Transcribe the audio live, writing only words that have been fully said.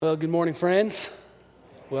Well, good morning, friends.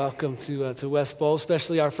 Welcome to West Bowl,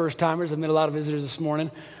 especially our first-timers. I've met a lot of visitors this morning.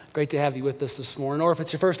 Great to have you with us this morning. Or if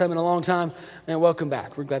it's your first time in a long time, man, welcome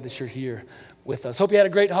back. We're glad that you're here with us. Hope you had a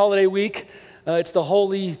great holiday week. It's the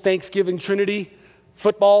Holy Thanksgiving Trinity: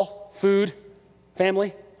 football, food,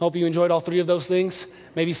 family. Hope you enjoyed all three of those things,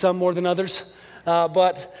 maybe some more than others.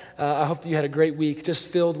 But I hope that you had a great week, just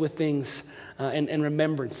filled with things and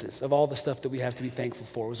remembrances of all the stuff that we have to be thankful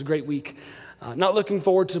for. It was a great week. Not looking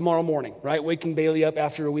forward to tomorrow morning, right? Waking Bailey up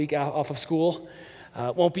after a week off of school.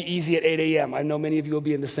 Won't be easy at 8 a.m. I know many of you will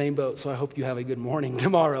be in the same boat, so I hope you have a good morning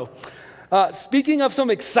tomorrow. Speaking of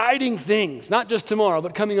some exciting things, not just tomorrow,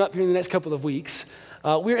 but coming up here in the next couple of weeks,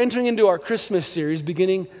 we're entering into our Christmas series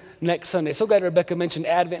beginning next Sunday. So glad Rebecca mentioned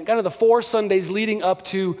Advent, kind of the 4 Sundays leading up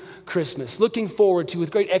to Christmas. Looking forward to,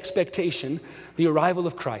 with great expectation, the arrival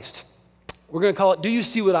of Christ. We're going to call it Do You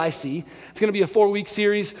See What I See? It's going to be a 4-week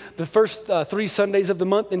series, the first 3 Sundays of the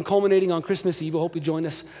month, and culminating on Christmas Eve. I hope you join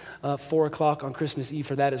us 4 o'clock on Christmas Eve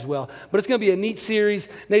for that as well. But it's going to be a neat series.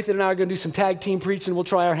 Nathan and I are going to do some tag team preaching. We'll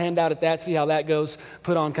try our hand out at that, see how that goes.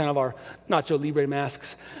 Put on kind of our Nacho Libre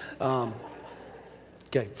masks.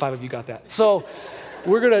 Okay, 5 of you got that. So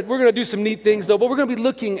we're gonna do some neat things, though, but we're going to be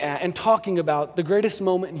looking at and talking about the greatest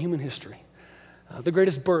moment in human history, the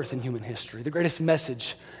greatest birth in human history, the greatest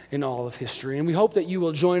message in all of history. And we hope that you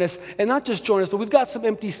will join us, and not just join us, but we've got some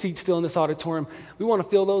empty seats still in this auditorium. We want to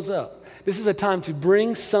fill those up. This is a time to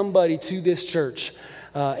bring somebody to this church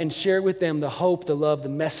and share with them the hope, the love, the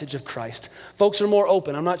message of Christ. Folks are more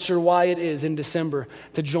open. I'm not sure why it is in December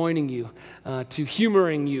to joining you, to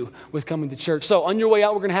humoring you with coming to church. So on your way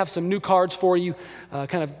out, we're going to have some new cards for you,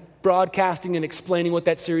 kind of broadcasting and explaining what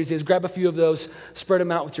that series is. Grab a few of those, spread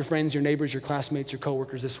them out with your friends, your neighbors, your classmates, your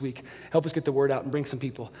coworkers this week. Help us get the word out and bring some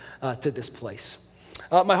people to this place.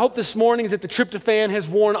 My hope this morning is that the tryptophan has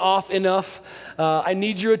worn off enough. I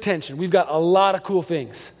need your attention. We've got a lot of cool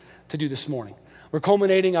things to do this morning. We're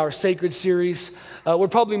culminating our Sacred series. We're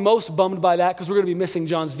probably most bummed by that because we're going to be missing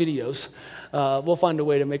John's videos. We'll find a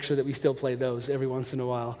way to make sure that we still play those every once in a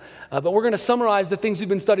while. But we're going to summarize the things we've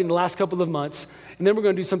been studying the last couple of months, and then we're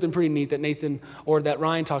going to do something pretty neat that Nathan or that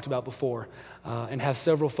Ryan talked about before, and have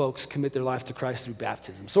several folks commit their life to Christ through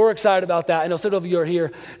baptism. So we're excited about that. I know several of you are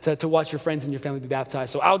here to watch your friends and your family be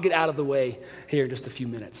baptized, so I'll get out of the way here in just a few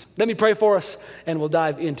minutes. Let me pray for us, and we'll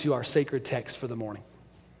dive into our sacred text for the morning.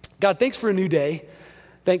 God, thanks for a new day.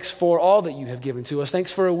 Thanks for all that you have given to us.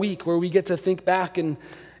 Thanks for a week where we get to think back and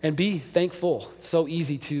be thankful. It's so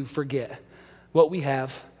easy to forget what we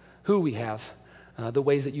have, who we have, the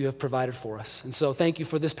ways that you have provided for us. And so thank you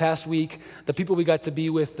for this past week, the people we got to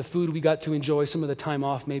be with, the food we got to enjoy, some of the time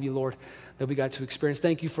off maybe, Lord, that we got to experience.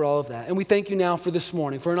 Thank you for all of that. And we thank you now for this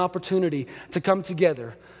morning, for an opportunity to come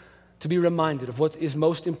together, to be reminded of what is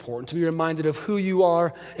most important, to be reminded of who you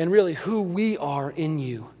are and really who we are in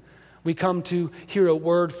you. We come to hear a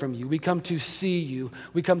word from you. We come to see you.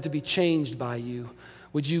 We come to be changed by you.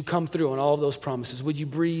 Would you come through on all of those promises? Would you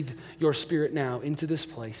breathe your spirit now into this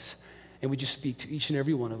place? And would you speak to each and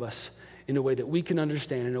every one of us in a way that we can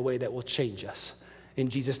understand, in a way that will change us? In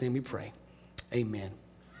Jesus' name we pray. Amen.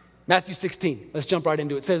 Matthew 16, let's jump right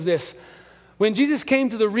into it. It says this: When Jesus came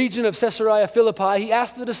to the region of Caesarea Philippi, he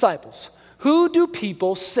asked the disciples, "Who do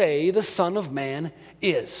people say the Son of Man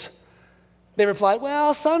is?" They replied,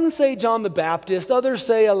 "Well, some say John the Baptist, others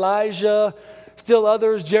say Elijah, still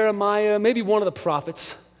others Jeremiah, maybe one of the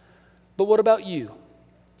prophets. But what about you?"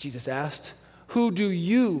 Jesus asked, "Who do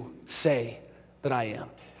you say that I am?"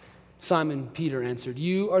 Simon Peter answered,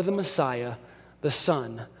 "You are the Messiah, the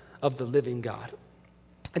Son of the living God."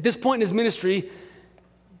 At this point in his ministry,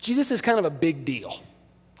 Jesus is kind of a big deal.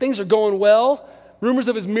 Things are going well. Rumors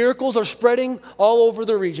of his miracles are spreading all over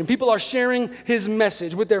the region. People are sharing his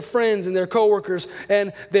message with their friends and their coworkers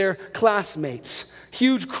and their classmates.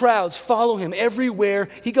 Huge crowds follow him everywhere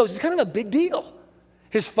he goes. He's kind of a big deal.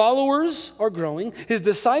 His followers are growing, his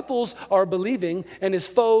disciples are believing, and his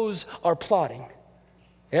foes are plotting.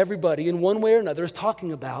 Everybody, in one way or another, is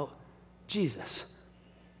talking about Jesus.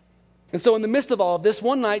 And so in the midst of all of this,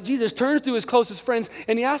 one night, Jesus turns to his closest friends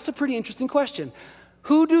and he asks a pretty interesting question.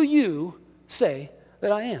 Who do you say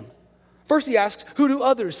that I am? First he asks, who do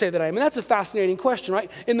others say that I am? And that's a fascinating question,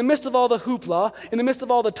 right? In the midst of all the hoopla, in the midst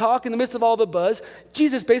of all the talk, in the midst of all the buzz,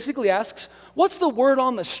 Jesus basically asks, what's the word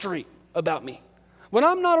on the street about me? When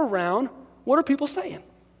I'm not around, what are people saying?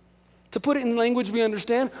 To put it in language we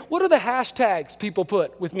understand, what are the hashtags people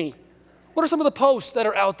put with me? What are some of the posts that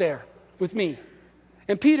are out there with me?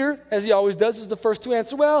 And Peter, as he always does, is the first to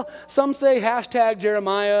answer. Well, some say hashtag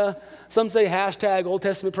Jeremiah, some say hashtag Old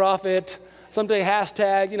Testament prophet, some say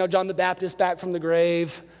hashtag, John the Baptist back from the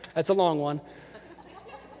grave. That's a long one.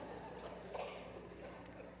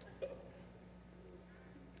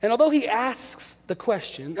 And although he asks the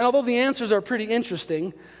question, and although the answers are pretty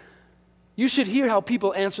interesting, you should hear how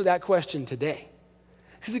people answer that question today.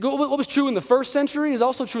 What was true in the first century is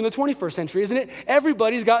also true in the 21st century, isn't it?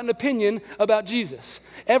 Everybody's got an opinion about Jesus.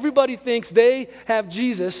 Everybody thinks they have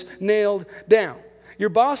Jesus nailed down. Your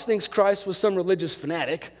boss thinks Christ was some religious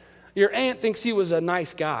fanatic. Your aunt thinks he was a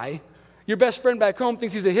nice guy. Your best friend back home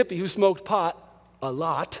thinks he's a hippie who smoked pot a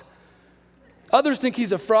lot. Others think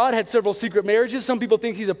he's a fraud, had several secret marriages. Some people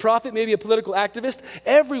think he's a prophet, maybe a political activist.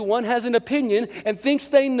 Everyone has an opinion and thinks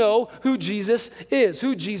they know who Jesus is,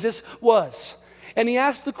 who Jesus was. And he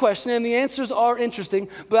asks the question, and the answers are interesting,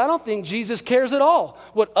 but I don't think Jesus cares at all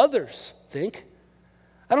what others think.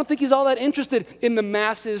 I don't think he's all that interested in the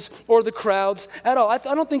masses or the crowds at all. I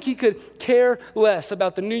don't think he could care less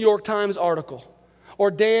about the New York Times article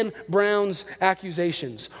or Dan Brown's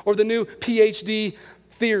accusations or the new PhD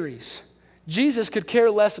theories. Jesus could care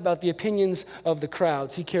less about the opinions of the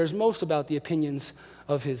crowds. He cares most about the opinions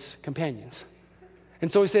of his companions.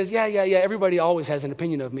 And so he says, yeah, everybody always has an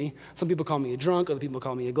opinion of me. Some people call me a drunk, other people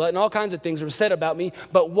call me a glutton, all kinds of things are said about me.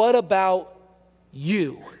 But what about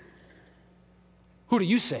you? Who do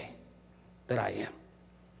you say that I am?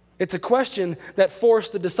 It's a question that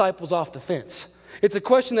forced the disciples off the fence. It's a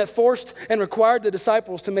question that forced and required the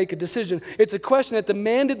disciples to make a decision. It's a question that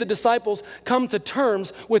demanded the disciples come to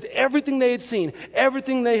terms with everything they had seen,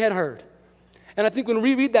 everything they had heard. And I think when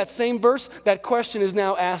we read that same verse, that question is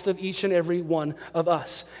now asked of each and every one of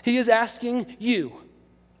us. He is asking you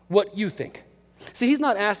what you think. See, he's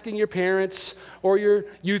not asking your parents or your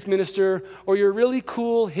youth minister or your really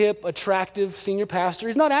cool, hip, attractive senior pastor.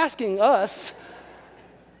 He's not asking us.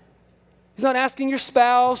 He's not asking your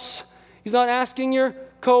spouse. He's not asking your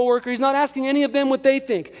coworker. He's not asking any of them what they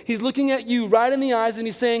think. He's looking at you right in the eyes and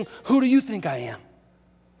he's saying, who do you think I am?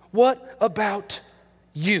 What about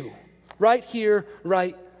you? Right here,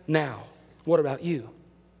 right now. What about you?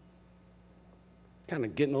 Kind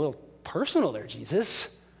of getting a little personal there, Jesus.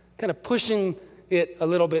 Kind of pushing it a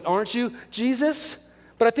little bit, aren't you, Jesus?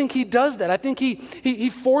 But I think he does that. I think he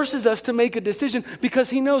forces us to make a decision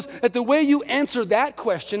because he knows that the way you answer that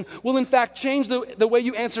question will in fact change the way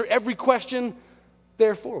you answer every question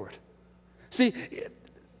there forward. See,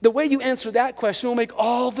 the way you answer that question will make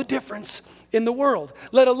all the difference in the world,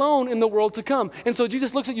 let alone in the world to come. And so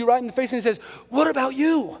Jesus looks at you right in the face and he says, what about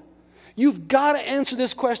you? You've got to answer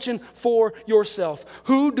this question for yourself.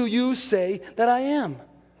 Who do you say that I am?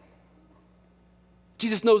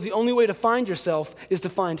 Jesus knows the only way to find yourself is to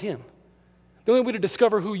find him. The only way to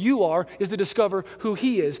discover who you are is to discover who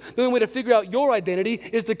he is. The only way to figure out your identity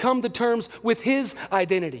is to come to terms with his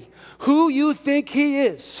identity. Who you think he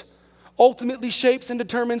is ultimately shapes and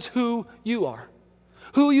determines who you are.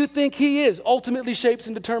 Who you think he is ultimately shapes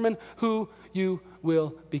and determines who you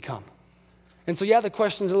will become. And so, the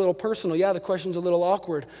question's a little personal. The question's a little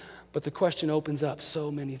awkward. But the question opens up so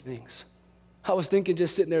many things. I was thinking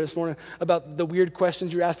just sitting there this morning about the weird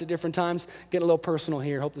questions you're asked at different times. Getting a little personal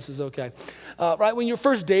here. Hope this is okay. Right when you're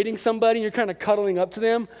first dating somebody and you're kind of cuddling up to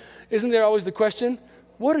them, isn't there always the question,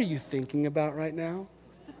 what are you thinking about right now?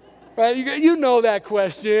 Right? You know that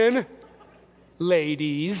question.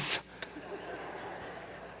 Ladies.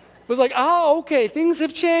 It was like, okay, things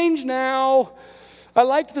have changed now. I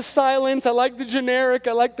liked the silence, I like the generic,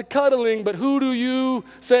 I like the cuddling, but who do you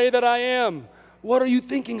say that I am? What are you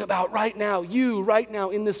thinking about right now? You, right now,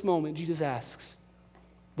 in this moment, Jesus asks.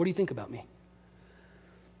 What do you think about me?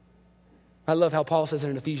 I love how Paul says it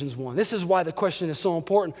in Ephesians 1. This is why the question is so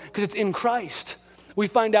important, because it's in Christ. We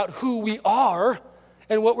find out who we are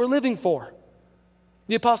and what we're living for.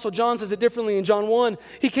 The Apostle John says it differently in John 1.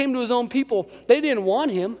 He came to his own people. They didn't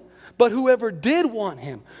want him. But whoever did want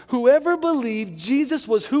him, whoever believed Jesus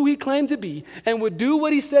was who he claimed to be and would do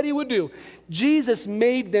what he said he would do, Jesus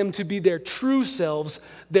made them to be their true selves,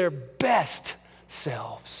 their best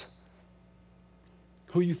selves.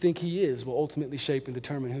 Who you think he is will ultimately shape and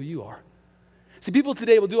determine who you are. See, people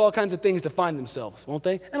today will do all kinds of things to find themselves, won't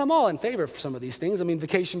they? And I'm all in favor for some of these things. I mean,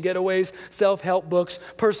 vacation getaways, self-help books,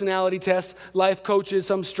 personality tests, life coaches,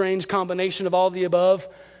 some strange combination of all the above.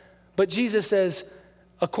 But Jesus says,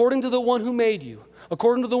 according to the one who made you,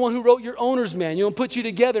 according to the one who wrote your owner's manual and put you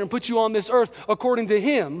together and put you on this earth, according to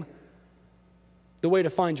him, the way to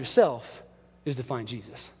find yourself is to find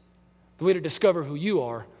Jesus. The way to discover who you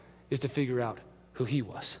are is to figure out who he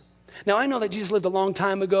was. Now, I know that Jesus lived a long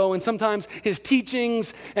time ago, and sometimes his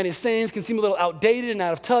teachings and his sayings can seem a little outdated and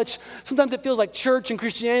out of touch. Sometimes it feels like church and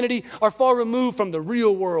Christianity are far removed from the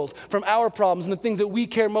real world, from our problems and the things that we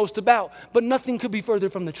care most about. But nothing could be further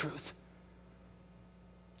from the truth.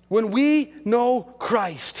 When we know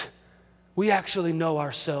Christ, we actually know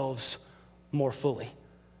ourselves more fully.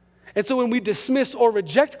 And so when we dismiss or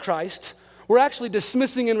reject Christ, we're actually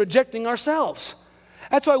dismissing and rejecting ourselves.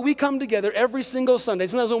 That's why we come together every single Sunday.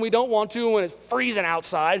 Sometimes when we don't want to, when it's freezing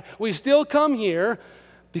outside, we still come here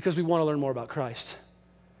because we want to learn more about Christ.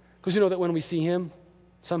 Because you know that when we see him,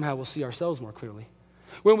 somehow we'll see ourselves more clearly.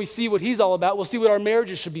 When we see what he's all about, we'll see what our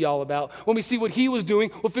marriages should be all about. When we see what he was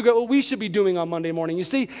doing, we'll figure out what we should be doing on Monday morning. You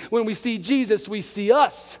see, when we see Jesus, we see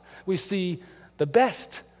us. We see the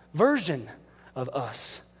best version of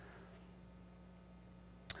us.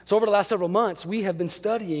 So over the last several months, we have been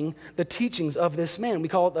studying the teachings of this man. We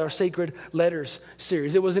call it our Sacred Letters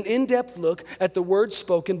series. It was an in-depth look at the words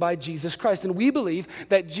spoken by Jesus Christ. And we believe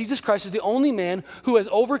that Jesus Christ is the only man who has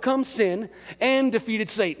overcome sin and defeated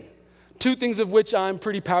Satan. Two things of which I'm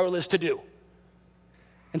pretty powerless to do.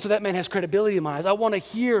 And so that man has credibility in my eyes. I want to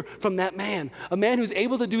hear from that man, a man who's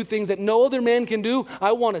able to do things that no other man can do.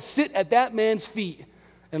 I want to sit at that man's feet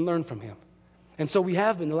and learn from him. And so we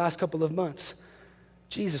have been the last couple of months.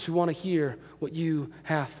 Jesus, we want to hear what you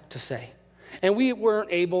have to say. And we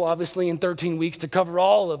weren't able, obviously, in 13 weeks to cover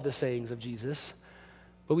all of the sayings of Jesus,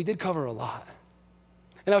 but we did cover a lot.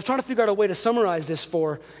 And I was trying to figure out a way to summarize this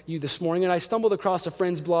for you this morning, and I stumbled across a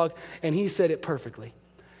friend's blog, and he said it perfectly.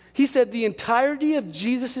 He said the entirety of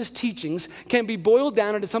Jesus' teachings can be boiled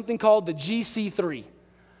down into something called the GC3.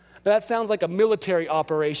 Now, that sounds like a military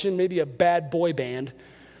operation, maybe a bad boy band,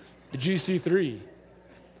 the GC3.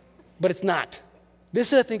 But it's not.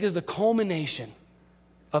 This, I think, is the culmination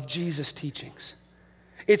of Jesus' teachings.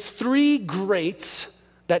 It's three greats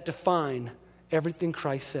that define everything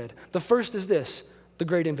Christ said. The first is this, the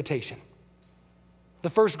great invitation. The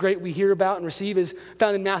first great we hear about and receive is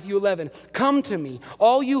found in Matthew 11. Come to me,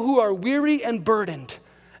 all you who are weary and burdened,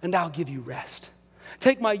 and I'll give you rest.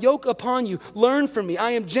 Take my yoke upon you. Learn from me.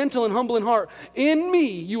 I am gentle and humble in heart. In me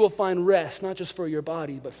you will find rest, not just for your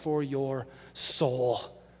body, but for your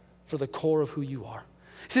soul, for the core of who you are.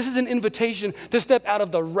 So this is an invitation to step out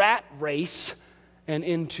of the rat race and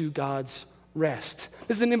into God's rest.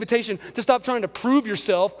 This is an invitation to stop trying to prove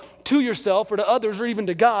yourself to yourself or to others or even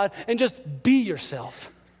to God and just be yourself.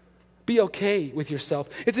 Be okay with yourself.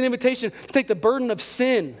 It's an invitation to take the burden of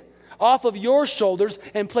sin off of your shoulders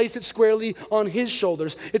and place it squarely on his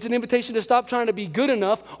shoulders. It's an invitation to stop trying to be good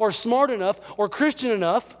enough or smart enough or Christian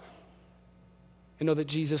enough and know that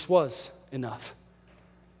Jesus was enough.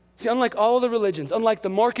 See, unlike all the religions, unlike the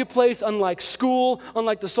marketplace, unlike school,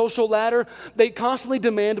 unlike the social ladder, they constantly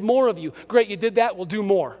demand more of you. Great, you did that, we'll do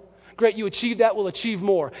more. Great, you achieved that, we'll achieve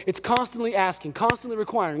more. It's constantly asking, constantly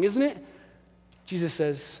requiring, isn't it? Jesus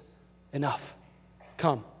says, enough.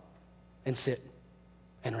 Come and sit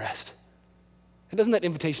and rest. And doesn't that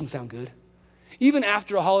invitation sound good? Even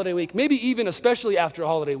after a holiday week, maybe even especially after a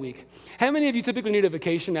holiday week. How many of you typically need a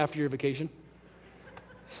vacation after your vacation?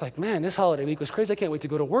 It's like, man, this holiday week was crazy. I can't wait to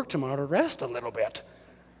go to work tomorrow to rest a little bit.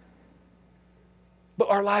 But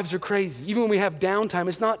our lives are crazy. Even when we have downtime,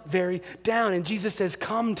 it's not very down. And Jesus says,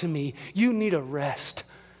 come to me. You need a rest.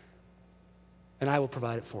 And I will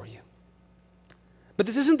provide it for you. But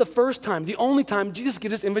this isn't the first time, the only time Jesus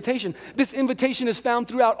gives this invitation. This invitation is found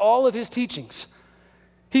throughout all of his teachings.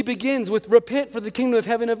 He begins with, repent for the kingdom of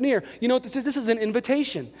heaven is near. You know what this is? This is an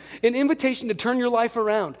invitation to turn your life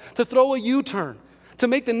around, to throw a U-turn, to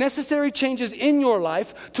make the necessary changes in your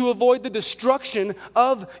life to avoid the destruction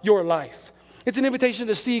of your life. It's an invitation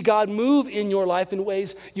to see God move in your life in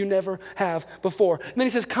ways you never have before. And then he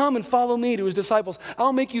says, come and follow me to his disciples.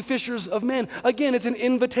 I'll make you fishers of men. Again, it's an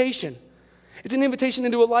invitation. It's an invitation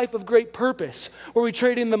into a life of great purpose, where we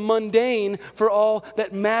trade in the mundane for all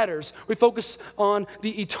that matters. We focus on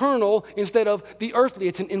the eternal instead of the earthly.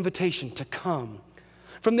 It's an invitation to come.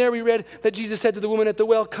 From there we read that Jesus said to the woman at the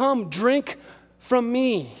well, come, drink from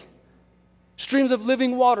me. Streams of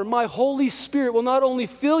living water. My Holy Spirit will not only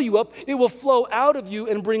fill you up, it will flow out of you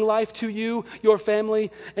and bring life to you, your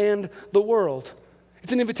family, and the world.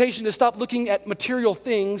 It's an invitation to stop looking at material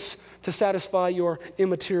things to satisfy your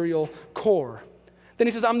immaterial core. Then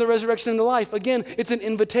he says, I'm the resurrection and the life. Again, it's an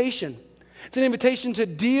invitation. It's an invitation to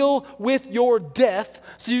deal with your death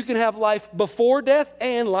so you can have life before death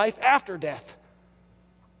and life after death.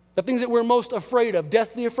 The things that we're most afraid of,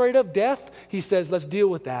 deathly afraid of, death, he says, let's deal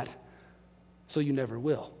with that so you never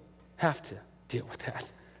will have to deal with that.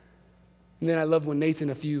 And then I love when Nathan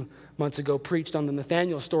a few months ago preached on the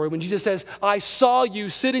Nathanael story. When Jesus says, I saw you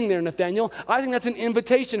sitting there, Nathanael, I think that's an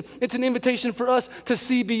invitation. It's an invitation for us to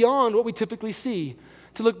see beyond what we typically see,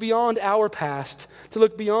 to look beyond our past, to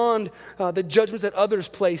look beyond the judgments that others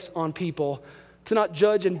place on people, to not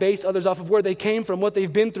judge and base others off of where they came from, what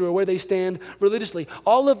they've been through, or where they stand religiously.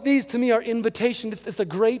 All of these, to me, are invitations. It's a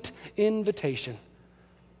great invitation.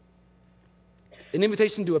 An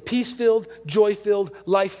invitation to a peace-filled, joy-filled,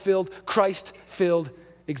 life-filled, Christ-filled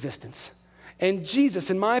existence. And Jesus,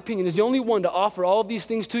 in my opinion, is the only one to offer all of these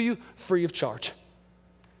things to you free of charge.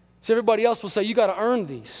 So everybody else will say, you got to earn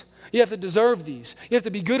these. You have to deserve these. You have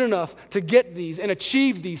to be good enough to get these and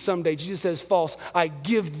achieve these someday. Jesus says, false. I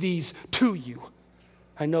give these to you.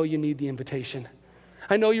 I know you need the invitation.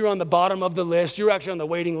 I know you're on the bottom of the list. You're actually on the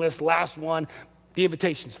waiting list, last one. The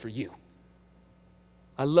invitation's for you.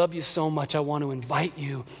 I love you so much, I want to invite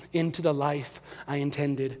you into the life I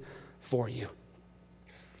intended for you.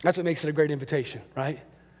 That's what makes it a great invitation, right?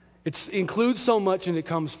 It includes so much and it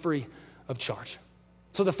comes free of charge.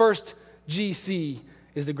 So the first GC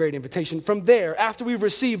is the great invitation. From there, after we've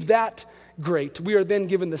received that great, we are then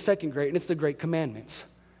given the second great, and it's the great commandments.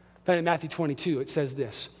 Found in Matthew 22, it says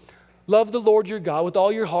this: love the Lord your God with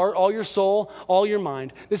all your heart, all your soul, all your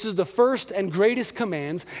mind. This is the first and greatest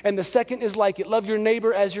commands, and the second is like it. Love your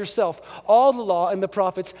neighbor as yourself. All the law and the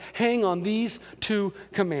prophets hang on these two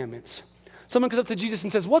commandments. Someone comes up to Jesus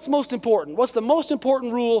and says, what's most important? What's the most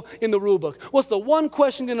important rule in the rule book? What's the one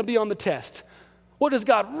question going to be on the test? What does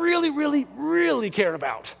God really, really, really care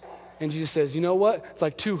about? And Jesus says, you know what? It's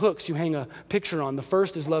like two hooks you hang a picture on. The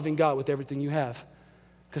first is loving God with everything you have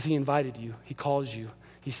because he invited you. He calls you.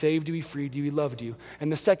 He saved you, he freed you, he loved you.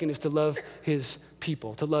 And the second is to love his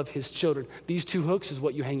people, to love his children. These two hooks is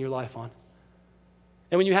what you hang your life on.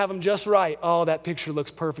 And when you have them just right, oh, that picture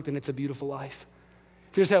looks perfect and it's a beautiful life.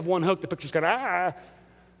 If you just have one hook, the picture's kind of,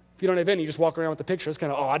 If you don't have any, you just walk around with the picture. It's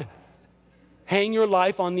kind of odd. Hang your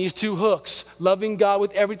life on these two hooks, loving God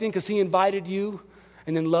with everything because he invited you,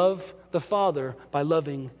 and then love the Father by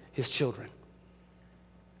loving his children.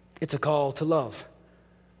 It's a call to love.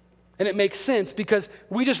 And it makes sense because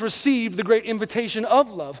we just received the great invitation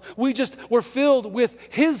of love. We're filled with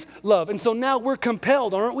his love. And so now we're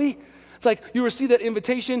compelled, aren't we? It's like you receive that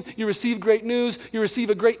invitation, you receive great news, you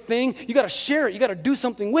receive a great thing. You got to share it. You got to do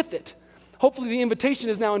something with it. Hopefully the invitation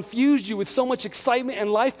has now infused you with so much excitement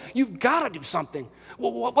and life, you've got to do something.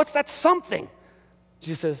 Well, what's that something?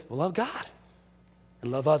 Jesus says, well, love God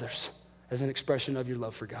and love others as an expression of your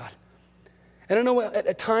love for God. And I know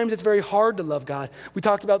at times it's very hard to love God. We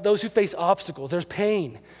talked about those who face obstacles. There's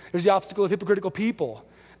pain. There's the obstacle of hypocritical people,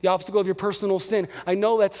 the obstacle of your personal sin. I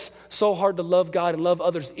know that's so hard to love God and love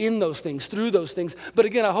others in those things, through those things. But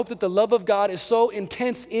again, I hope that the love of God is so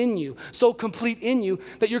intense in you, so complete in you,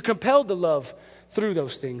 that you're compelled to love through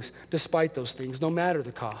those things, despite those things, no matter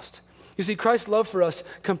the cost. You see, Christ's love for us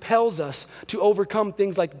compels us to overcome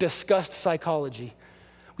things like disgust psychology.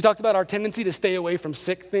 We talked about our tendency to stay away from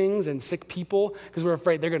sick things and sick people because we're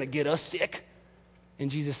afraid they're going to get us sick. And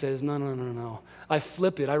Jesus says, no. I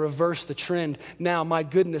flip it. I reverse the trend. Now my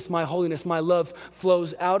goodness, my holiness, my love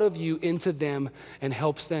flows out of you into them and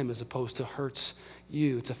helps them as opposed to hurts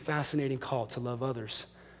you. It's a fascinating call to love others.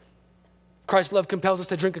 Christ's love compels us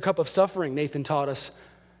to drink a cup of suffering, Nathan taught us.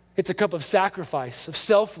 It's a cup of sacrifice, of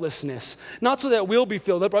selflessness. Not so that we'll be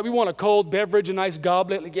filled up, right? We want a cold beverage, a nice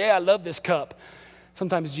goblet. Like, yeah, I love this cup.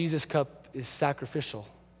 Sometimes Jesus' cup is sacrificial,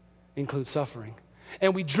 includes suffering.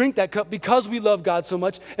 And we drink that cup because we love God so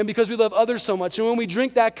much and because we love others so much. And when we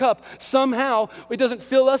drink that cup, somehow it doesn't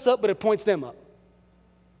fill us up, but it points them up.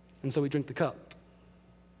 And so we drink the cup.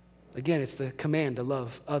 Again, it's the command to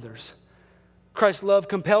love others. Christ's love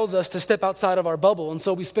compels us to step outside of our bubble. And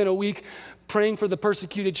so we spent a week praying for the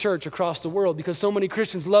persecuted church across the world because so many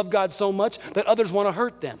Christians love God so much that others want to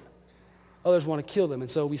hurt them. Others want to kill them. And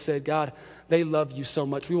so we said, God, they love you so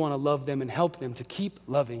much. We want to love them and help them to keep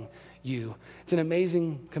loving you. It's an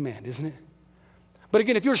amazing command, isn't it? But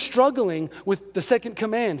again, if you're struggling with the second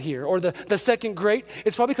command here or the second great,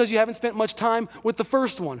 it's probably because you haven't spent much time with the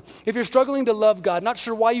first one. If you're struggling to love God, not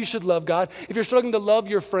sure why you should love God, if you're struggling to love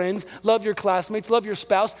your friends, love your classmates, love your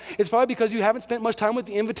spouse, it's probably because you haven't spent much time with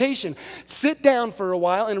the invitation. Sit down for a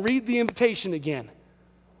while and read the invitation again.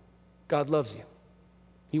 God loves you.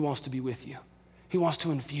 He wants to be with you. He wants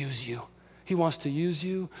to infuse you. He wants to use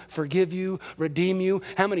you, forgive you, redeem you.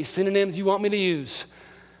 How many synonyms you want me to use?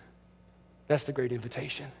 That's the great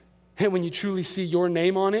invitation. And when you truly see your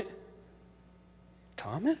name on it,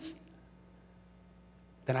 Thomas,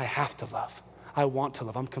 then I have to love. I want to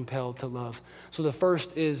love. I'm compelled to love. So the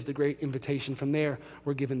first is the great invitation. From there,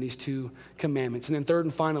 we're given these two commandments. And then third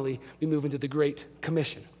and finally, we move into the Great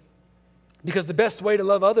Commission. Because the best way to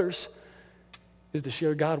love others is to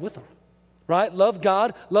share God with them, right? Love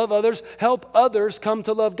God, love others, help others come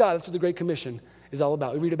to love God. That's what the Great Commission is all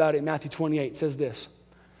about. We read about it in Matthew 28. It says this: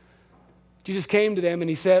 Jesus came to them and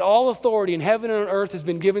he said, all authority in heaven and on earth has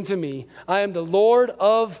been given to me. I am the Lord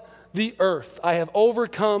of the earth. I have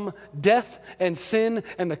overcome death and sin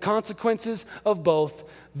and the consequences of both.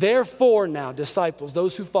 Therefore now, disciples,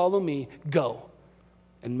 those who follow me, go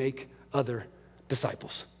and make other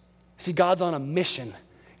disciples. See, God's on a mission.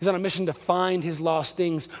 He's on a mission to find his lost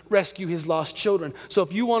things, rescue his lost children. So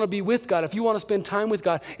if you want to be with God, if you want to spend time with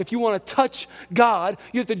God, if you want to touch God,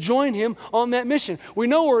 you have to join him on that mission. We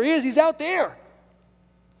know where he is. He's out there,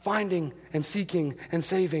 finding and seeking and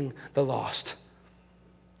saving the lost.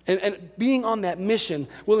 And being on that mission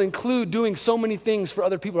will include doing so many things for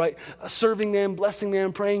other people, right? Serving them, blessing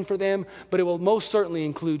them, praying for them, but it will most certainly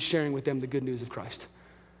include sharing with them the good news of Christ.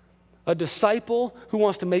 A disciple who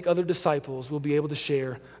wants to make other disciples will be able to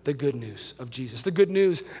share the good news of Jesus. The good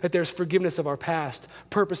news that there's forgiveness of our past,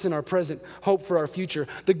 purpose in our present, hope for our future.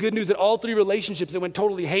 The good news that all three relationships that went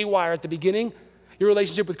totally haywire at the beginning, your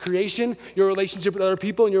relationship with creation, your relationship with other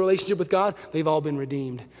people, and your relationship with God, they've all been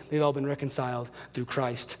redeemed. They've all been reconciled through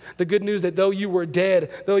Christ. The good news that though you were dead,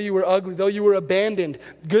 though you were ugly, though you were abandoned,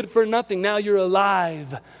 good for nothing, now you're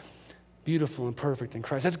alive, beautiful and perfect in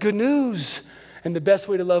Christ. That's good news. And the best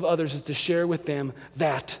way to love others is to share with them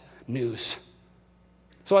that news.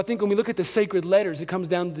 So I think when we look at the sacred letters, it comes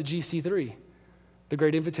down to the GC3, the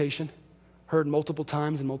Great Invitation, heard multiple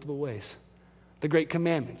times in multiple ways. The Great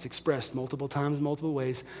Commandments, expressed multiple times in multiple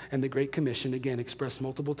ways. And the Great Commission, again, expressed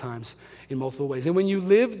multiple times in multiple ways. And when you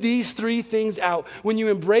live these three things out, when you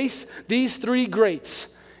embrace these three greats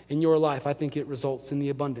in your life, I think it results in the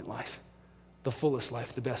abundant life, the fullest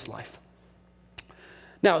life, the best life.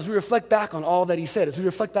 Now, as we reflect back on all that he said, as we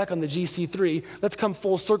reflect back on the GC3, let's come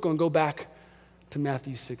full circle and go back to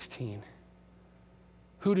Matthew 16.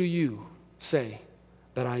 Who do you say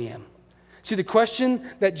that I am? See, the question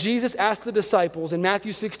that Jesus asked the disciples in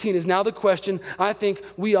Matthew 16 is now the question I think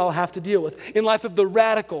we all have to deal with. In light of the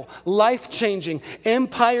radical, life-changing,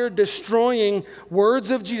 empire-destroying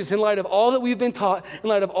words of Jesus, in light of all that we've been taught, in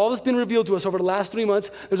light of all that's been revealed to us over the last 3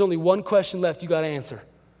 months, there's only one question left you got to answer.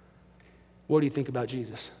 What do you think about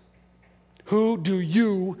Jesus? Who do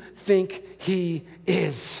you think he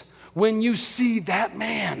is? When you see that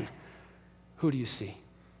man, who do you see?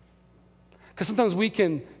 Because sometimes we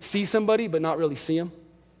can see somebody but not really see him.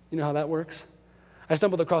 You know how that works? I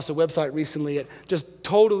stumbled across a website recently. It just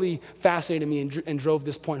totally fascinated me and drove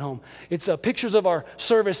this point home. It's pictures of our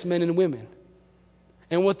servicemen and women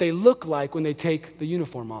and what they look like when they take the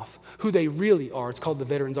uniform off, who they really are. It's called the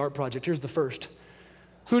Veterans Art Project. Here's the first.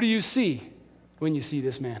 Who do you see when you see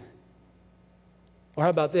this man? Or how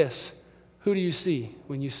about this? Who do you see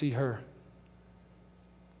when you see her?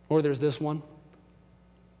 Or there's this one.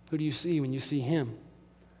 Who do you see when you see him?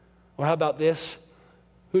 Or how about this?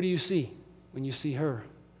 Who do you see when you see her?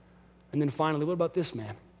 And then finally, what about this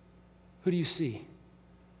man? Who do you see?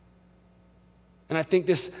 And I think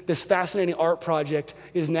this fascinating art project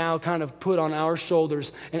is now kind of put on our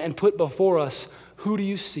shoulders and put before us. Who do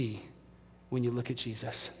you see when you look at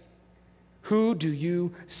Jesus? Who do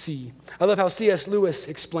you see? I love how C.S. Lewis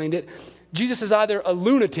explained it. Jesus is either a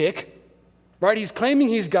lunatic, right? He's claiming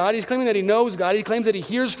he's God. He's claiming that he knows God. He claims that he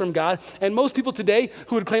hears from God. And most people today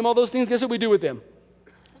who would claim all those things, guess what we do with them?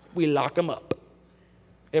 We lock them up.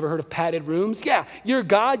 Ever heard of padded rooms? Yeah, you're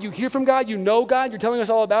God. You hear from God. You know God. You're telling us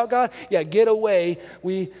all about God. Yeah, get away.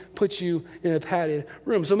 We put you in a padded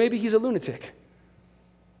room. So maybe he's a lunatic.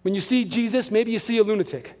 When you see Jesus, maybe you see a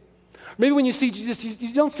lunatic. Maybe when you see Jesus,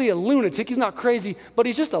 you don't see a lunatic. He's not crazy, but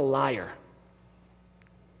he's just a liar.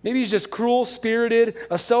 Maybe he's just cruel-spirited,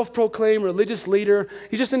 a self-proclaimed religious leader.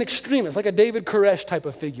 He's just an extremist, like a David Koresh type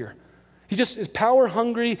of figure. He just is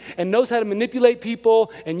power-hungry and knows how to manipulate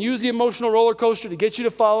people and use the emotional roller coaster to get you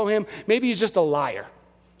to follow him. Maybe he's just a liar.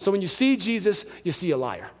 So when you see Jesus, you see a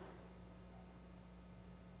liar.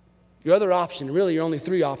 Your other option, really your only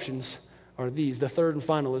three options, are these. The third and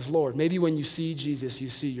final is Lord. Maybe when you see Jesus, you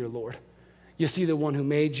see your Lord. You see the one who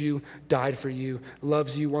made you, died for you,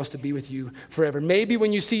 loves you, wants to be with you forever. Maybe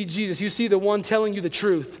when you see Jesus, you see the one telling you the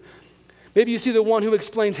truth. Maybe you see the one who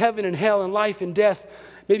explains heaven and hell and life and death.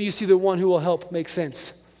 Maybe you see the one who will help make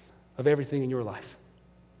sense of everything in your life.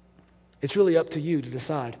 It's really up to you to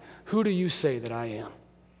decide, who do you say that I am?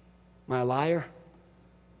 Am I a liar?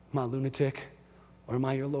 Am I a lunatic? Or am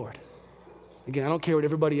I your Lord? Again, I don't care what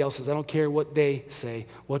everybody else says. I don't care what they say.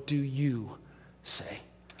 What do you say?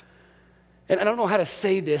 And I don't know how to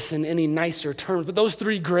say this in any nicer terms, but those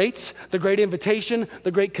three greats, the Great Invitation,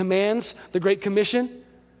 the Great Commands, the Great Commission,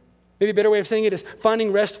 maybe a better way of saying it is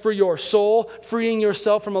finding rest for your soul, freeing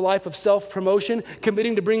yourself from a life of self-promotion,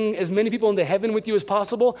 committing to bringing as many people into heaven with you as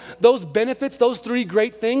possible. Those benefits, those three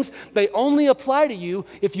great things, they only apply to you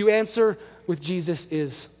if you answer with Jesus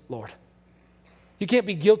is Lord. You can't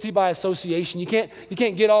be guilty by association. You can't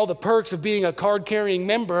get all the perks of being a card-carrying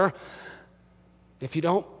member if you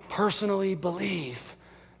don't personally believe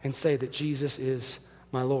and say that Jesus is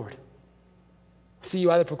my Lord. See,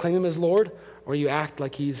 you either proclaim him as Lord or you act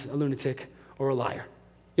like he's a lunatic or a liar.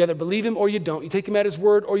 You either believe him or you don't. You take him at his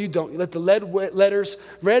word or you don't. You let the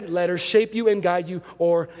red letters shape you and guide you,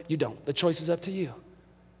 or you don't. The choice is up to you.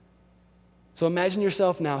 So imagine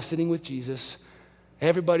yourself now sitting with Jesus.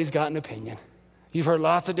 Everybody's got an opinion. You've heard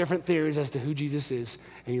lots of different theories as to who Jesus is,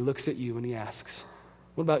 and he looks at you and he asks,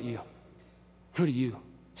 what about you? Who do you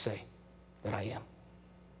say that I am?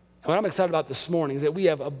 And what I'm excited about this morning is that we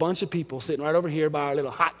have a bunch of people sitting right over here by our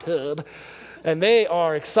little hot tub, and they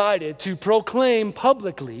are excited to proclaim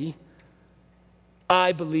publicly,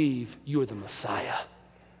 I believe you are the Messiah.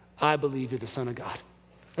 I believe you're the Son of God.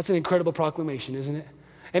 That's an incredible proclamation, isn't it?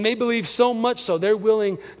 And they believe so much so, they're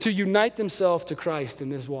willing to unite themselves to Christ in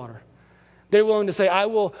this water. They're willing to say, I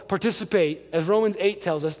will participate, as Romans 8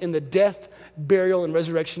 tells us, in the death, burial, and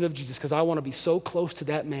resurrection of Jesus, because I want to be so close to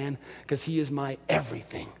that man, because he is my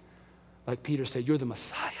everything. Like Peter said, you're the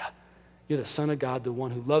Messiah. You're the Son of God, the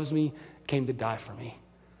one who loves me, came to die for me.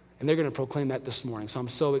 And they're going to proclaim that this morning. So I'm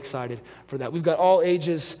so excited for that. We've got all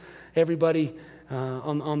ages, everybody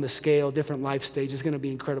on the scale, different life stages. It's going to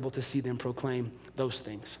be incredible to see them proclaim those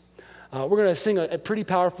things. We're going to sing a pretty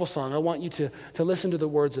powerful song. I want you to listen to the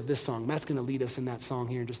words of this song. Matt's going to lead us in that song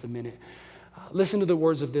here in just a minute. Listen to the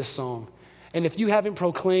words of this song. And if you haven't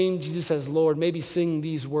proclaimed Jesus as Lord, maybe sing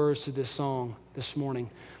these words to this song this morning.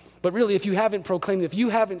 But really, if you haven't proclaimed, if you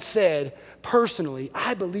haven't said personally,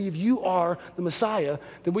 I believe you are the Messiah,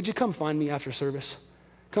 then would you come find me after service?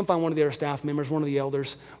 Come find one of the other staff members, one of the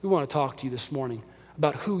elders. We want to talk to you this morning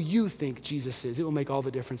about who you think Jesus is. It will make all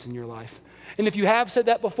the difference in your life. And if you have said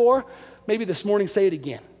that before, maybe this morning say it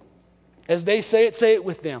again. As they say it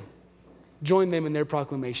with them. Join them in their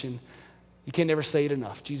proclamation. You can never say it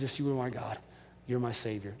enough. Jesus, you are my God. You're my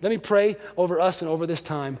Savior. Let me pray over us and over this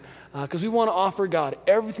time, because we want to offer God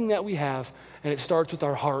everything that we have, and it starts with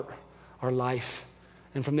our heart, our life,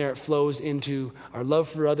 and from there it flows into our love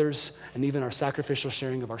for others and even our sacrificial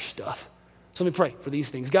sharing of our stuff. So let me pray for these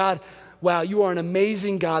things. God, wow, you are an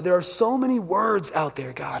amazing God. There are so many words out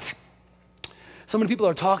there, God. So many people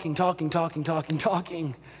are talking. We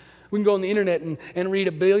can go on the internet and read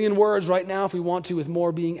a billion words right now if we want to, with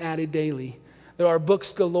more being added daily. There are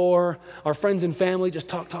books galore. Our friends and family just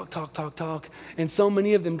talk. And so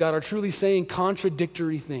many of them, God, are truly saying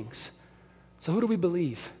contradictory things. So who do we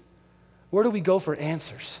believe? Where do we go for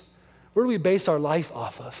answers? Where do we base our life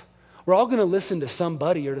off of? We're all going to listen to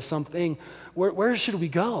somebody or to something. Where should we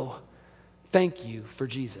go? Thank you for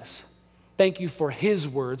Jesus. Thank you for his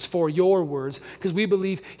words, for your words, because we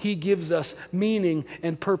believe he gives us meaning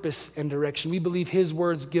and purpose and direction. We believe his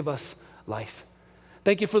words give us life.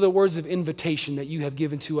 Thank you for the words of invitation that you have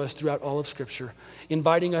given to us throughout all of Scripture,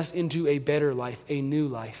 inviting us into a better life, a new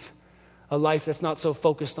life, a life that's not so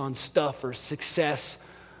focused on stuff or success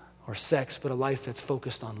or sex, but a life that's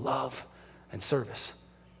focused on love and service.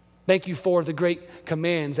 Thank you for the great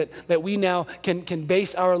commands that we now can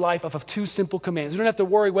base our life off of two simple commands. We don't have to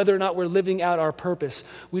worry whether or not we're living out our purpose.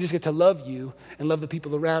 We just get to love you and love the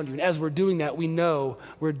people around you. And as we're doing that, we know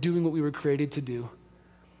we're doing what we were created to do.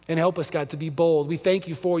 And help us, God, to be bold. We thank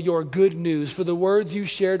you for your good news, for the words you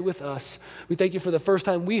shared with us. We thank you for the first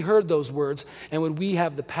time we heard those words, and would we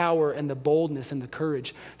have the power and the boldness and the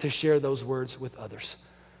courage to share those words with others.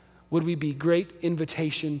 Would we be great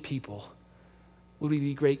invitation people? Would we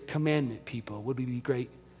be great commandment people? Would we be great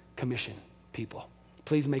commission people?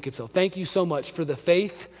 Please make it so. Thank you so much for the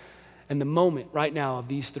faith and the moment right now of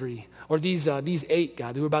these three, or these 8,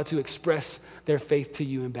 God, who are about to express their faith to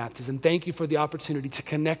you in baptism. Thank you for the opportunity to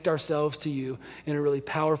connect ourselves to you in a really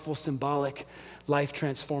powerful, symbolic,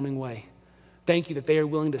 life-transforming way. Thank you that they are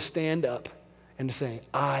willing to stand up and to say,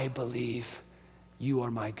 I believe you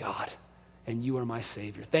are my God and you are my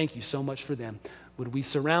Savior. Thank you so much for them. Would we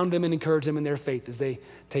surround them and encourage them in their faith as they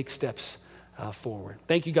take steps forward.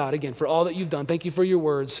 Thank you, God, again, for all that you've done. Thank you for your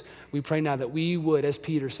words. We pray now that we would, as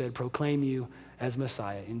Peter said, proclaim you as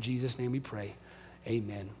Messiah. In Jesus' name we pray.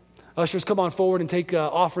 Amen. Ushers, come on forward and take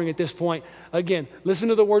offering at this point. Again, listen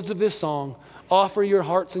to the words of this song. Offer your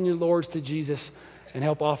hearts and your lords to Jesus, and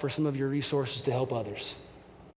help offer some of your resources to help others.